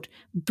laid out,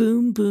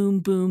 boom,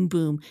 boom, boom,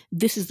 boom.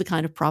 This is the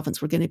kind of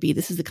province we're going to be.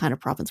 This is the kind of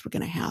province we're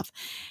going to have.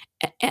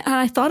 And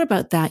I thought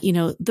about that,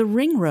 the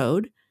ring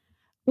road,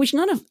 which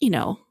none of,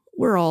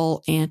 we're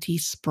all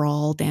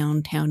anti-sprawl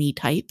downtowny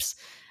types.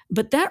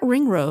 But that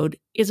ring road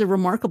is a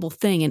remarkable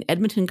thing, and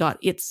Edmonton got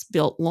its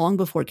built long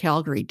before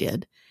Calgary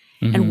did.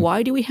 Mm-hmm. And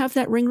why do we have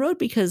that ring road?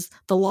 Because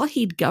the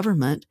Lougheed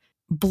government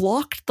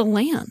blocked the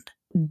land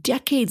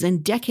decades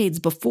and decades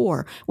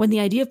before, when the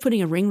idea of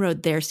putting a ring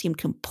road there seemed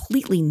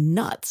completely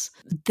nuts.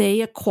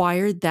 They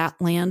acquired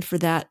that land for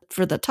the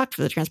TUC,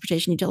 for the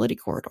Transportation Utility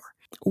Corridor.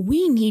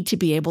 We need to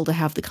be able to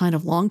have the kind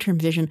of long-term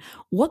vision.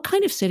 What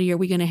kind of city are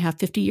we going to have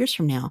 50 years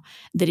from now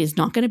that is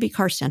not going to be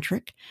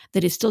car-centric,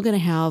 that is still going to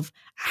have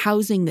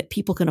housing that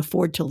people can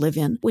afford to live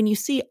in? When you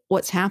see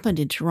what's happened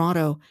in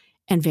Toronto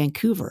and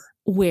Vancouver,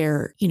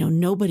 where,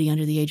 nobody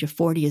under the age of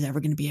 40 is ever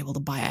going to be able to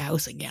buy a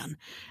house again,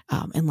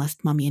 unless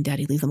mommy and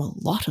daddy leave them a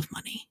lot of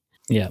money.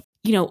 Yeah.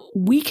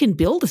 We can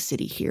build a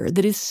city here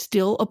that is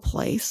still a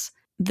place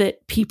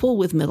that people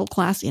with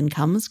middle-class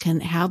incomes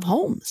can have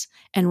homes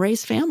and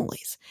raise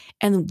families.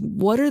 And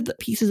what are the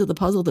pieces of the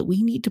puzzle that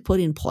we need to put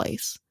in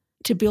place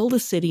to build a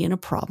city in a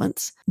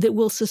province that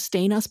will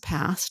sustain us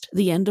past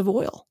the end of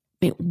oil?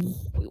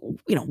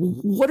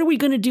 What are we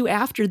going to do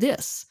after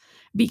this?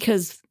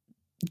 Because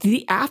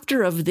the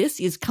after of this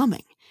is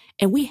coming,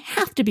 and we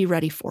have to be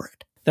ready for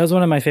it. That was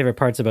one of my favorite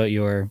parts about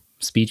your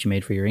speech you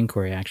made for your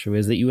inquiry, actually,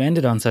 was that you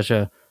ended on such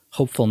a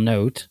hopeful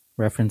note,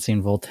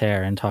 referencing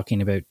Voltaire and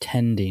talking about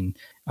tending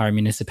our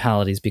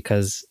municipalities,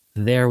 because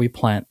there we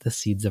plant the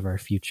seeds of our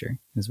future,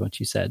 is what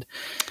you said.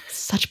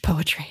 Such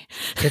poetry.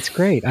 It's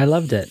great. I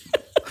loved it.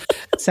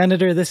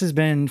 Senator, this has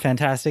been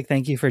fantastic.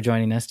 Thank you for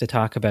joining us to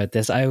talk about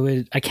this.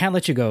 I can't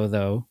let you go,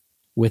 though,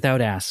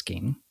 without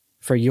asking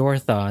for your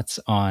thoughts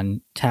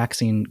on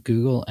taxing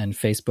Google and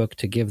Facebook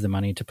to give the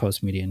money to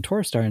Postmedia and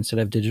Torstar instead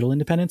of digital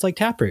independents like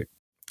Taproot.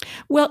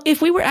 Well,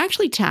 if we were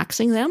actually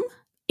taxing them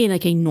in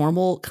like a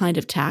normal kind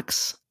of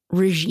tax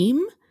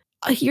regime,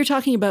 you're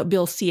talking about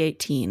Bill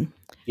C-18,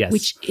 yes,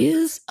 which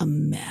is a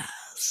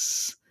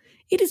mess.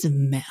 It is a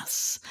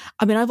mess.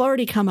 I've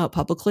already come out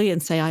publicly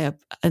and say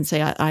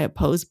I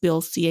oppose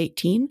Bill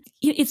C-18.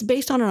 It's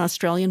based on an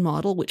Australian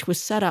model, which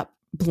was set up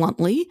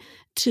bluntly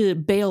to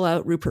bail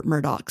out Rupert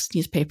Murdoch's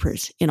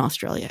newspapers in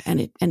Australia, and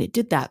it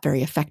did that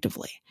very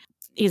effectively.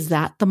 Is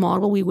that the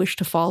model we wish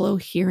to follow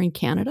here in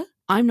Canada?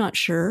 I'm not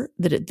sure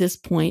that at this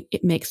point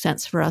it makes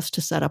sense for us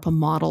to set up a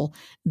model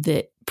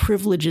that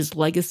privileges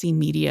legacy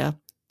media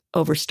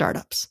over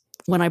startups.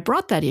 When I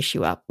brought that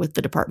issue up with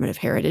the Department of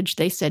Heritage,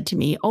 they said to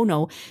me, oh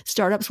no,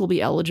 startups will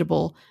be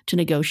eligible to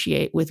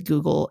negotiate with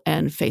Google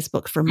and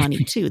Facebook for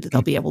money too, that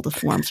they'll be able to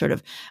form sort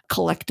of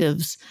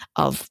collectives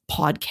of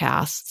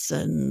podcasts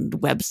and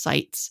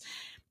websites.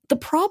 The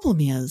problem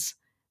is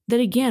that,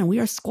 again, we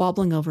are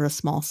squabbling over a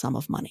small sum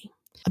of money.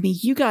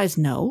 You guys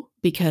know,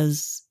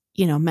 because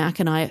Mac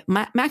and I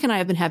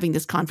have been having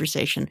this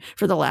conversation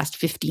for the last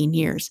 15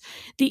 years.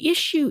 The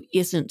issue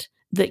isn't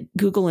that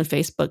Google and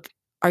Facebook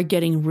are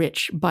getting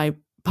rich by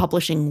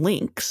publishing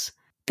links.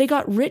 They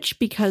got rich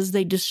because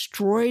they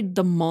destroyed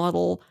the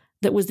model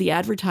that was the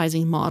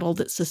advertising model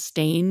that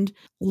sustained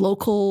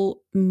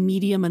local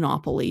media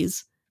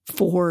monopolies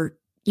for,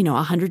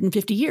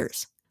 150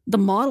 years. The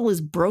model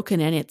is broken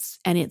and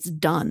it's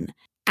done.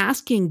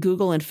 Asking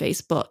Google and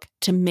Facebook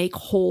to make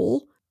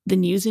whole the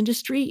news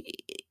industry,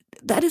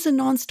 that is a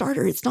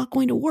non-starter. It's not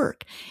going to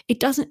work. It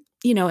doesn't,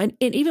 and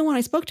even when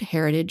I spoke to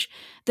Heritage,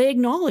 they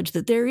acknowledged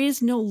that there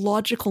is no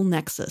logical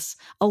nexus.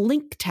 A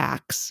link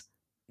tax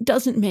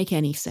doesn't make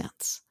any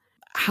sense.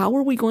 How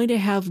are we going to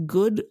have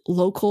good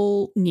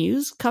local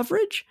news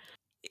coverage?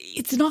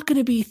 It's not going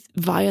to be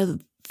via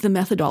the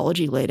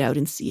methodology laid out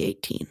in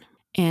C-18.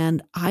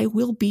 And I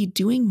will be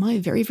doing my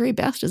very, very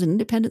best as an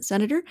independent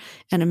senator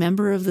and a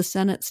member of the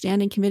Senate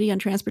Standing Committee on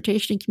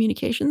Transportation and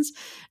Communications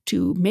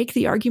to make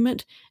the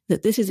argument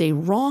that this is a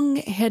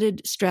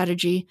wrong-headed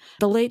strategy.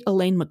 The late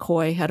Elaine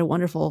McCoy had a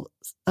wonderful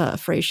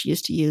phrase she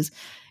used to use.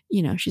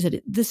 She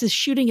said, "This is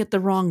shooting at the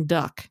wrong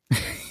duck."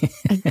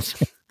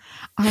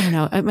 I don't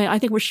know. I mean, I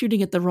think we're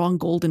shooting at the wrong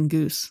golden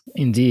goose.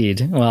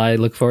 Indeed. Well, I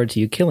look forward to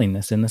you killing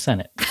this in the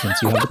Senate,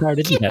 since you have the power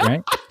to do that,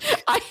 right?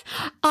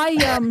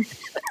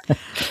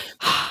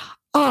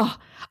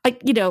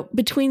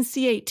 Between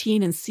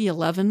C-18 and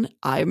C-11,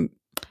 I'm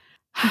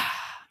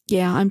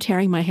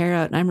tearing my hair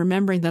out, and I'm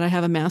remembering that I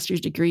have a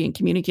master's degree in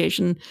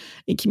communication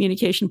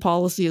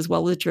policy as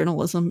well as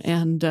journalism,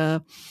 and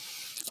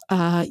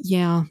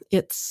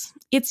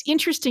it's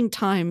interesting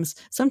times.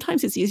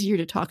 Sometimes it's easier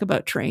to talk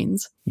about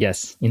trains.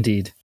 Yes,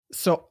 indeed.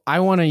 So I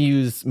want to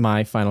use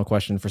my final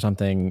question for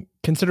something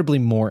considerably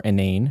more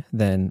inane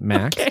than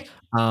Max. Okay.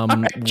 All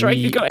right, Troy,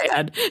 you go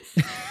ahead.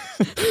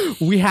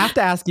 We have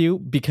to ask you,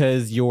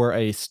 because you're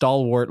a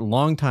stalwart,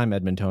 longtime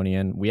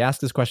Edmontonian. We ask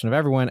this question of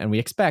everyone, and we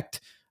expect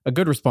a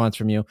good response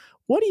from you.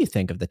 What do you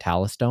think of the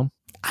Talus Dome?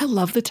 I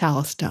love the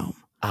Talus Dome.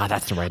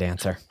 That's the right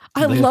answer.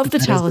 I love the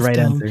Talus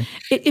Dome.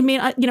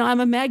 I'm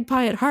a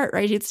magpie at heart,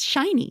 right? It's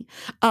shiny.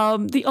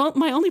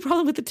 My only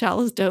problem with the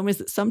Talus Dome is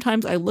that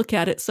sometimes I look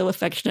at it so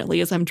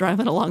affectionately as I'm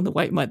driving along the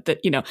white mud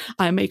that,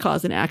 I may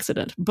cause an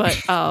accident. But,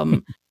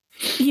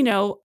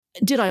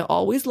 did I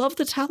always love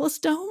the Talus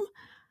Dome?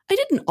 I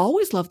didn't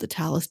always love the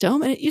Talus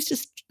Dome, and it used to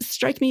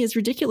strike me as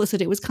ridiculous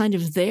that it was kind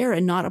of there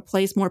and not a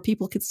place more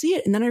people could see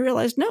it. And then I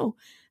realized, no,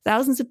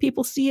 thousands of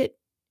people see it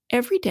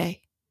every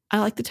day. I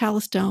like the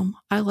Talus Dome.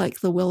 I like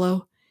the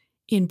Willow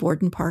in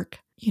Borden Park.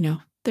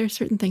 There are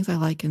certain things I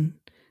like and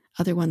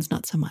other ones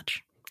not so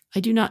much. I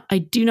do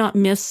not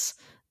miss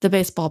the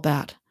baseball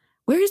bat.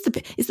 Where is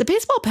the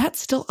baseball bat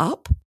still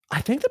up?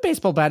 I think the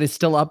baseball bat is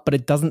still up, but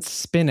it doesn't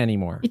spin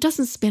anymore. It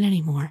doesn't spin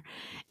anymore.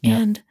 Yep.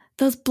 And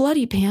those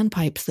bloody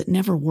panpipes that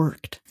never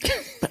worked.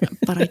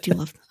 But I do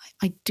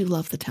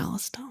love the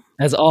Talus Dome.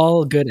 As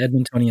all good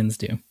Edmontonians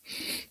do.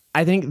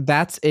 I think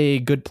that's a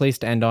good place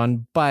to end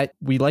on, but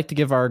we like to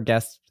give our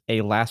guests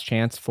a last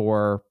chance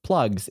for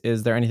plugs.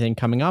 Is there anything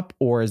coming up,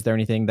 or is there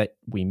anything that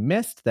we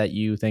missed that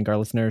you think our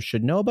listeners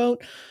should know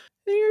about?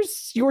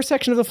 Here's your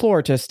section of the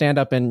floor to stand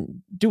up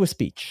and do a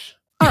speech.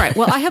 All right.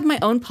 Well, I have my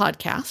own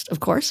podcast, of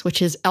course,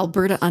 which is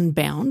Alberta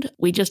Unbound.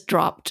 We just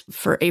dropped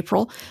for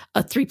April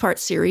a 3-part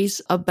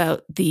series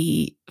about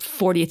the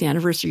 40th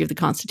anniversary of the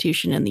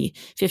Constitution and the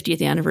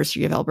 50th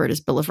anniversary of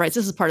Alberta's Bill of Rights.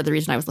 This is part of the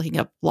reason I was looking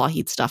up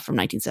Lougheed stuff from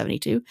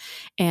 1972.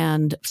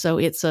 And so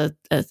it's a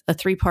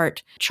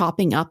 3-part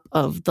chopping up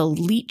of the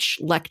Leach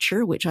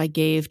Lecture, which I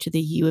gave to the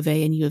U of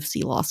A and U of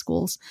C law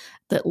schools,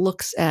 that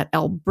looks at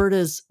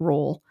Alberta's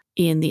role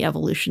in the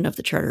evolution of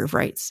the Charter of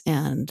Rights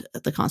and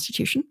the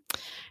Constitution.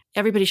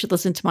 Everybody should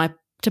listen to my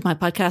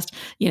podcast.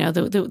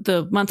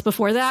 The month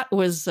before that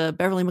was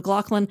Beverly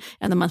McLaughlin,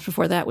 and the month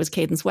before that was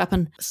Cadence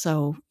Weapon.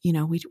 So,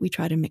 we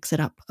try to mix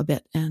it up a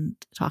bit and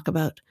talk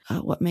about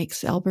what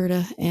makes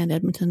Alberta and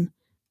Edmonton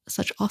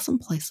such awesome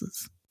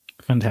places.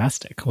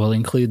 Fantastic. We'll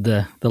include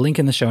the link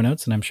in the show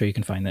notes, and I'm sure you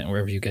can find that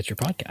wherever you get your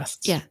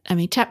podcasts. Yeah. I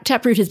mean,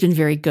 Taproot has been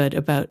very good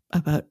about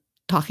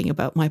talking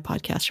about my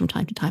podcast from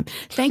time to time.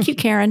 Thank you,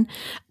 Karen.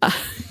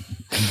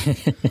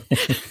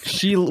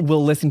 She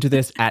will listen to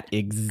this at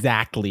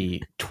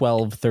exactly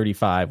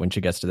 12:35 when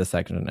she gets to this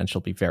section, and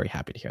she'll be very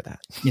happy to hear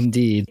that.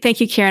 Indeed.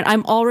 Thank you, Karen.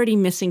 I'm already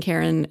missing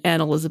Karen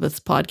and Elizabeth's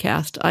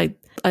podcast.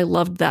 I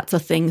loved That's a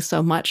Thing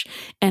so much.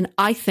 And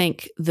I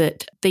think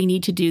that they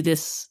need to do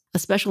a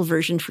special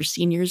version for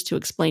seniors to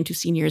explain to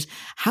seniors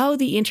how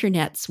the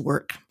internets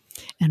work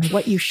and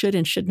what you should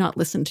and should not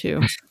listen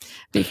to.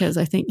 Because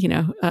I think,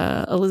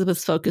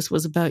 Elizabeth's focus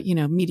was about,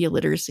 media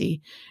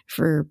literacy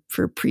for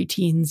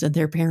preteens and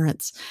their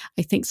parents.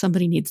 I think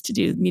somebody needs to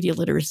do media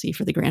literacy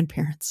for the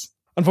grandparents.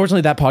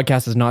 Unfortunately, that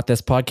podcast is not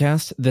this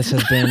podcast. This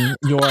has been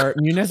your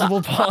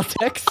municipal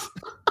politics.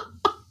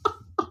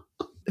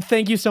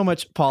 Thank you so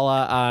much,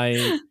 Paula.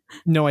 I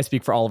know I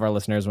speak for all of our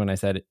listeners when I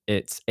said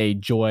it's a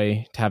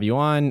joy to have you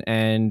on,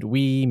 and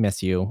we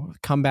miss you.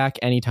 Come back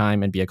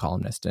anytime and be a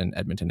columnist in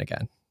Edmonton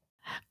again.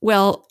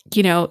 Well,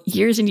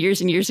 years and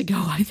years and years ago,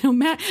 I know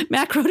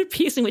Mac wrote a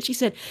piece in which he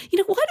said, why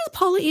does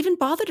Paula even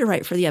bother to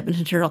write for the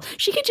Edmonton Herald?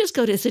 She could just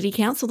go to city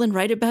council and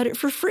write about it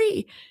for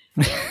free.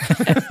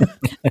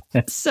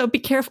 So be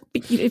careful.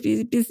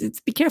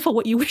 Be careful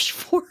what you wish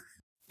for.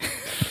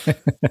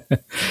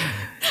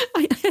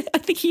 I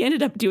think he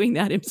ended up doing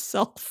that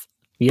himself.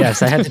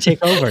 Yes, I had to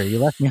take over. You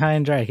left me high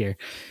and dry here.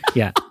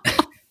 Yeah.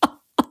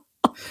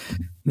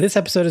 This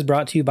episode is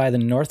brought to you by the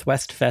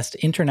Northwest Fest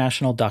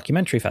International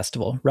Documentary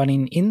Festival,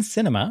 running in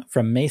cinema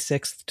from May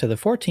 6th to the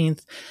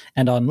 14th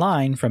and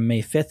online from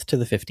May 5th to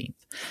the 15th.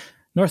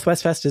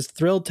 Northwest Fest is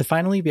thrilled to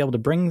finally be able to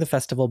bring the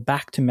festival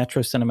back to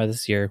Metro Cinema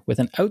this year with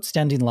an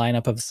outstanding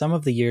lineup of some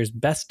of the year's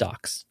best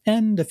docs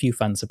and a few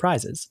fun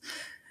surprises.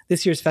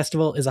 This year's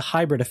festival is a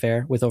hybrid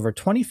affair with over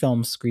 20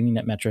 films screening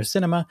at Metro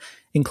Cinema,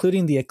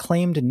 including the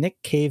acclaimed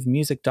Nick Cave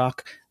music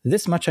doc,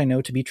 This Much I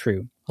Know to Be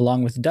True,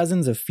 along with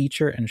dozens of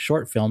feature and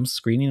short films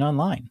screening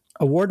online.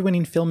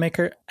 Award-winning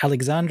filmmaker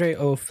Alexandre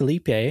O.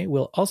 Felipe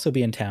will also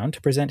be in town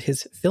to present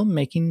his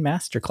filmmaking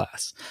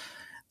masterclass.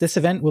 This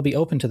event will be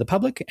open to the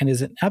public and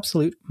is an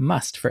absolute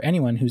must for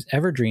anyone who's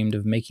ever dreamed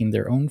of making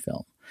their own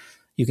film.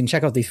 You can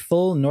check out the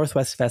full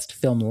Northwest Fest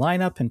film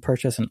lineup and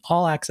purchase an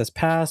all-access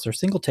pass or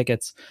single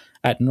tickets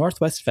at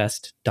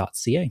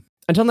northwestfest.ca.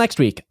 Until next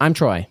week, I'm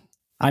Troy.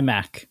 I'm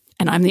Mac.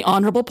 And I'm the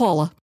Honorable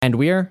Paula. And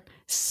we're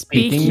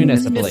Speaking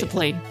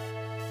municipally.